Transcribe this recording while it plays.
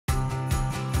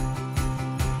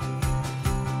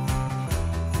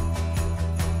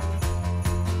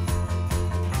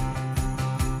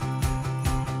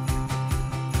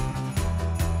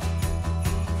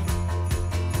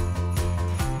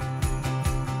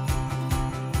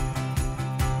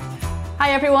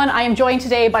Hi everyone, I am joined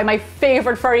today by my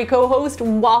favorite furry co-host,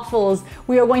 Waffles.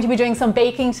 We are going to be doing some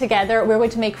baking together. We're going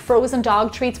to make frozen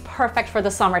dog treats perfect for the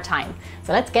summertime.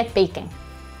 So let's get baking.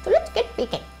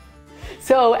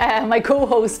 So my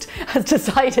co-host has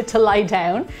decided to lie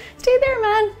down. Stay there,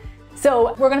 man.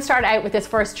 So we're going to start out with this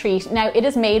first treat. Now it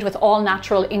is made with all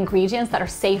natural ingredients that are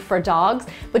safe for dogs,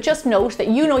 but just note that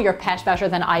you know your pet better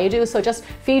than I do, so just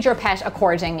feed your pet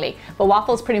accordingly. But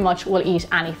Waffles pretty much will eat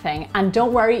anything. And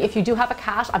don't worry, if you do have a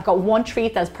cat, I've got one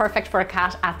treat that's perfect for a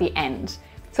cat at the end.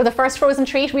 So the first frozen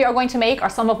treat we are going to make are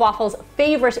some of Waffles'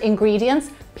 favorite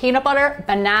ingredients: peanut butter,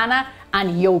 banana,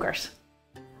 and yogurt.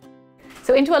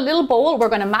 So into a little bowl, we're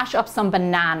going to mash up some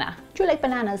banana. Do you like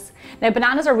bananas? Now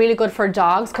bananas are really good for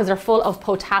dogs because they're full of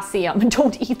potassium.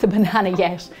 Don't eat the banana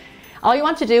yet. All you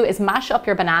want to do is mash up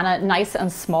your banana nice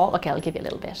and small. Okay, I'll give you a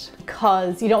little bit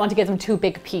because you don't want to give them too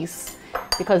big a piece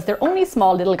because they're only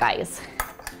small little guys.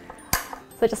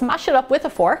 So just mash it up with a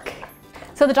fork.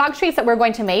 So the dog treats that we're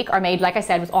going to make are made, like I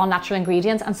said, with all natural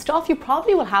ingredients and stuff you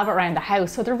probably will have around the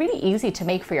house. So they're really easy to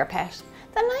make for your pet. Is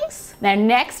that nice? Now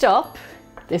next up,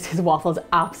 this is Waffles'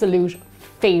 absolute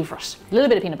favorite. A little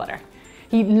bit of peanut butter.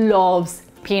 He loves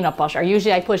peanut butter.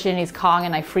 Usually I put it in his Kong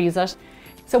and I freeze it.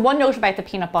 So one note about the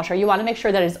peanut butter, you want to make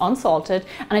sure that it's unsalted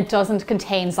and it doesn't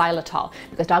contain xylitol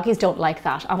because doggies don't like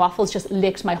that. And Waffles just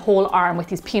licked my whole arm with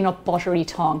his peanut buttery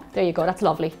tongue. There you go, that's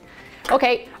lovely.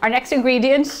 Okay, our next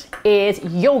ingredient is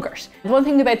yogurt. One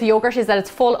thing about the yogurt is that it's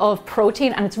full of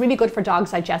protein and it's really good for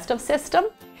dogs' digestive system.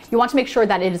 You want to make sure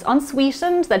that it is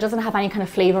unsweetened, that doesn't have any kind of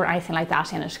flavor or anything like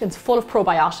that in it. It's full of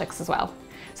probiotics as well.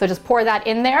 So just pour that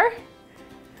in there.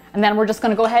 And then we're just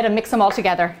going to go ahead and mix them all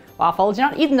together. Waffles, you're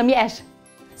not eating them yet.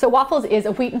 So Waffles is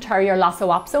a Wheaten Terrier Lhasa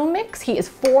Apso mix. He is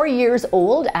 4 years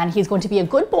old and he's going to be a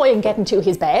good boy and get into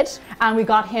his bed. And we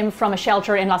got him from a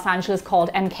shelter in Los Angeles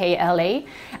called MKLA.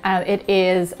 It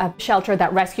is a shelter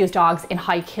that rescues dogs in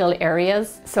high kill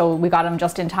areas. So we got him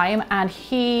just in time and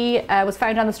he was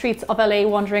found on the streets of LA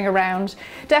wandering around.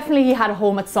 Definitely he had a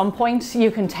home at some point,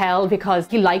 you can tell, because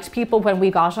he liked people when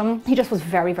we got him. He just was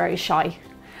very, very shy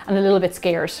and a little bit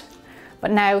scared.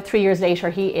 But now, 3 years later,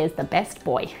 he is the best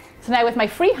boy. So now with my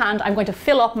free hand, I'm going to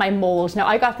fill up my mold. Now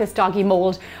I got this doggy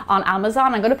mold on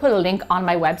Amazon. I'm going to put a link on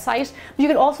my website. You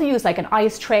can also use like an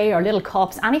ice tray or little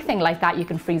cups, anything like that. You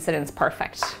can freeze it and it's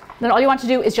perfect. Then all you want to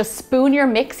do is just spoon your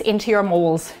mix into your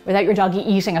molds without your doggy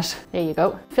eating it. There you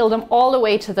go. Fill them all the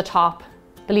way to the top.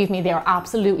 Believe me, they are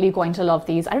absolutely going to love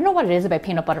these. I don't know what it is about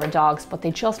peanut butter and dogs, but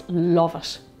they just love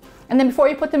it. And then before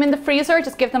you put them in the freezer,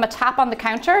 just give them a tap on the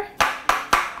counter.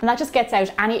 And that just gets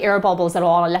out any air bubbles at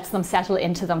all and lets them settle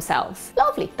into themselves.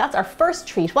 Lovely, that's our first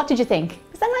treat. What did you think?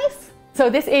 Is that nice?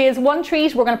 So this is one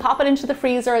treat. We're gonna pop it into the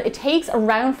freezer. It takes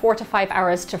around 4 to 5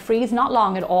 hours to freeze, not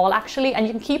long at all actually, and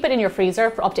you can keep it in your freezer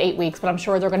for up to 8 weeks, but I'm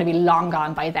sure they're gonna be long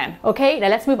gone by then. Okay, now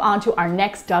let's move on to our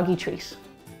next doggy treat.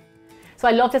 So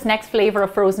I love this next flavor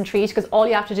of frozen treat because all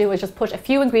you have to do is just put a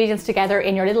few ingredients together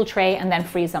in your little tray and then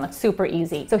freeze them. It's super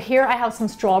easy. So here I have some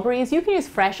strawberries. You can use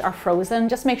fresh or frozen.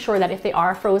 Just make sure that if they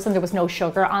are frozen, there was no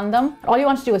sugar on them. All you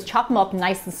want to do is chop them up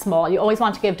nice and small. You always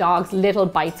want to give dogs little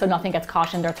bites so nothing gets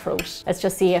caught in their throat. Let's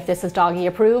just see if this is doggy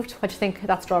approved. What do you think of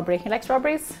that strawberry? You like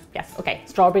strawberries? Yes, okay.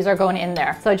 Strawberries are going in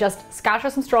there. So just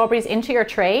scatter some strawberries into your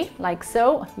tray like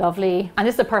so. Lovely. And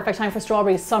this is the perfect time for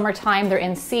strawberries. Summertime, they're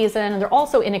in season and they're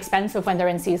also inexpensive when they're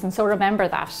in season, so remember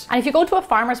that. And if you go to a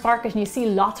farmer's market and you see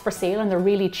lots for sale and they're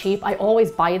really cheap, I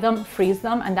always buy them, freeze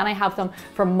them, and then I have them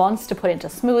for months to put into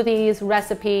smoothies,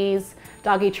 recipes,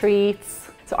 doggy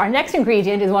treats. So our next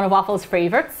ingredient is one of Waffles'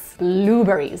 favorites,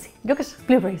 blueberries. Look at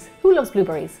blueberries. Who loves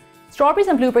blueberries? Strawberries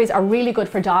and blueberries are really good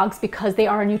for dogs because they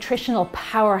are a nutritional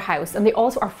powerhouse and they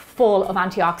also are full of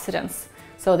antioxidants.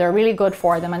 So they're really good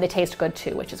for them and they taste good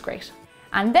too, which is great.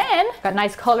 And then, got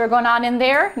nice color going on in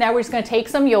there. Now we're just gonna take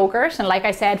some yogurt, and like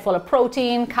I said, full of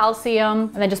protein,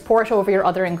 calcium, and then just pour it over your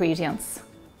other ingredients.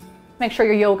 Make sure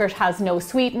your yogurt has no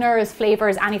sweeteners,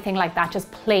 flavors, anything like that,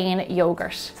 just plain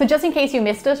yogurt. So just in case you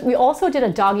missed it, we also did a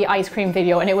doggy ice cream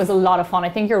video and it was a lot of fun. I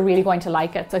think you're really going to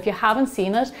like it. So if you haven't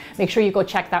seen it, make sure you go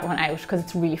check that one out because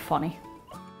it's really funny.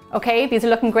 Okay, these are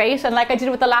looking great. And like I did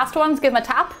with the last ones, give them a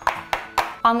tap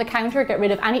on the counter, get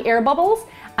rid of any air bubbles,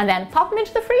 and then pop them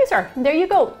into the freezer. And there you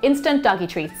go, instant doggy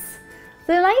treats. Is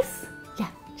it nice? Yeah,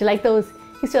 do you like those?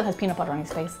 He still has peanut butter on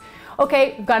his face.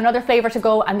 Okay, we've got another flavor to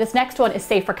go, and this next one is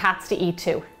safe for cats to eat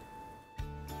too.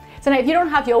 So now if you don't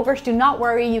have yogurt, do not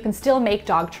worry, you can still make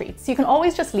dog treats. You can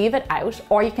always just leave it out,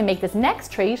 or you can make this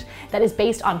next treat that is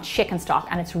based on chicken stock,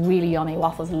 and it's really yummy.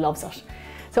 Waffles loves it.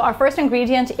 So our first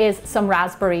ingredient is some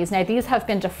raspberries. Now these have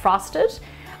been defrosted,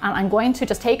 and I'm going to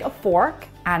just take a fork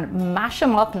and mash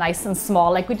them up nice and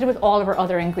small like we did with all of our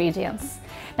other ingredients.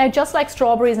 Now, just like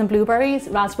strawberries and blueberries,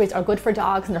 raspberries are good for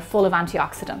dogs and they're full of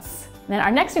antioxidants. Then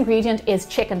our next ingredient is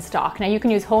chicken stock. Now you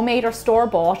can use homemade or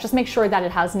store-bought, just make sure that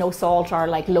it has no salt or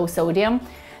like low sodium.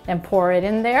 Then pour it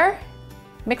in there,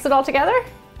 mix it all together.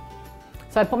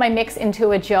 So I put my mix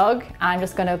into a jug and I'm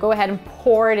just gonna go ahead and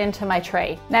pour it into my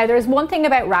tray. Now there's one thing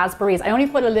about raspberries, I only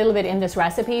put a little bit in this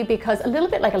recipe because a little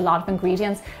bit like a lot of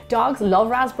ingredients, dogs love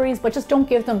raspberries, but just don't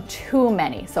give them too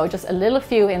many. So just a little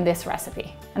few in this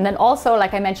recipe. And then also,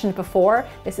 like I mentioned before,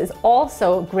 this is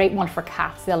also a great one for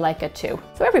cats, they'll like it too.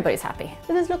 So everybody's happy.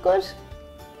 Does this look good?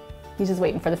 He's just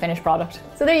waiting for the finished product.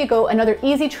 So there you go, another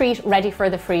easy treat ready for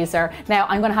the freezer. Now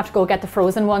I'm gonna have to go get the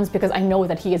frozen ones because I know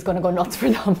that he is gonna go nuts for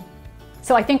them.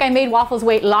 So I think I made Waffles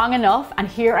wait long enough, and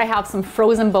here I have some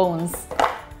frozen bones.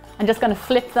 I'm just gonna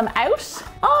flip them out.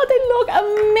 Oh, they look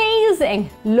amazing.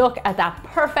 Look at that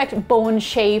perfect bone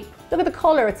shape. Look at the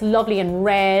color, it's lovely and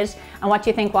red. And what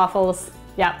do you think, Waffles?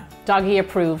 Yeah, doggy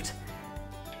approved.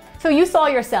 So you saw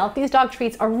yourself, these dog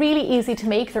treats are really easy to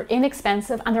make, they're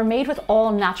inexpensive, and they're made with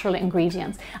all natural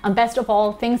ingredients. And best of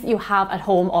all, things that you have at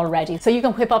home already. So you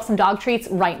can whip up some dog treats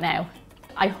right now.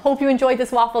 I hope you enjoyed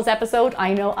this Waffles episode.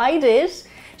 I know I did.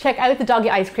 Check out the doggy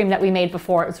ice cream that we made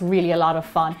before. It was really a lot of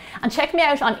fun. And check me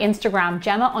out on Instagram,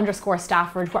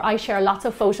 Gemma_Stafford, where I share lots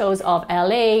of photos of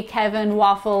LA, Kevin,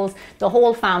 Waffles, the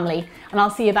whole family. And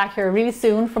I'll see you back here really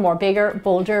soon for more bigger,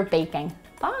 bolder baking.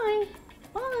 Bye.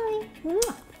 Bye.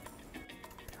 Mwah.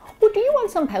 Oh, do you want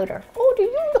some powder? Oh, do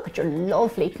you? Look at your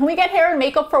lovely. Can we get hair and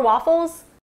makeup for Waffles?